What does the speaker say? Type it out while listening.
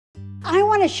I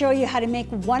want to show you how to make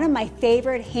one of my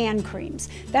favorite hand creams.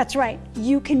 That's right,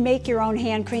 you can make your own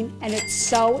hand cream and it's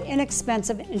so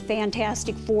inexpensive and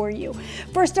fantastic for you.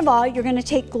 First of all, you're going to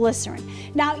take glycerin.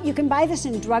 Now, you can buy this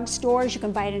in drugstores, you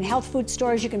can buy it in health food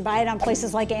stores, you can buy it on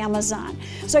places like Amazon.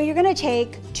 So you're going to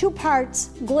take 2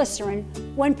 parts glycerin,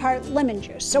 1 part lemon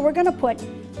juice. So we're going to put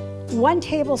 1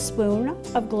 tablespoon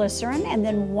of glycerin and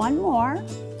then 1 more.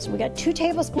 So we got 2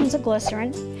 tablespoons of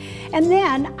glycerin. And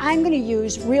then I'm going to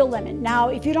use real lemon. Now,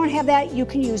 if you don't have that, you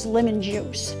can use lemon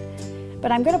juice.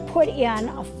 But I'm going to put in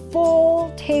a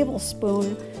full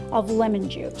tablespoon of lemon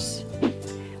juice.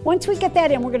 Once we get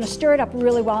that in, we're going to stir it up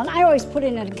really well. And I always put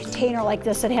it in a container like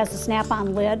this that has a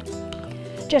snap-on lid.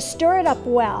 Just stir it up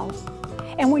well.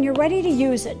 And when you're ready to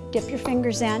use it, dip your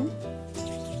fingers in,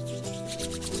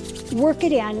 work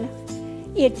it in.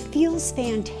 It feels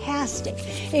fantastic.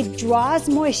 It draws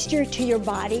moisture to your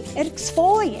body. It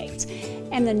exfoliates.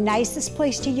 And the nicest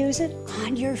place to use it,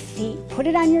 on your feet. Put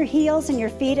it on your heels and your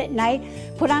feet at night.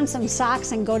 Put on some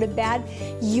socks and go to bed.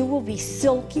 You will be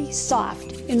silky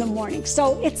soft in the morning.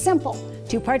 So it's simple.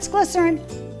 2 parts glycerin,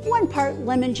 1 part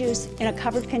lemon juice in a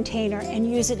covered container, and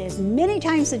use it as many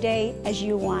times a day as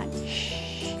you want.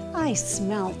 I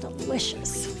smell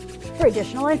delicious. For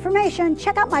additional information,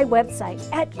 check out my website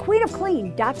at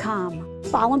queenofclean.com.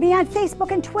 Follow me on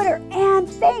Facebook and Twitter, and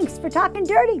thanks for talking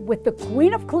dirty with the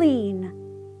Queen of Clean.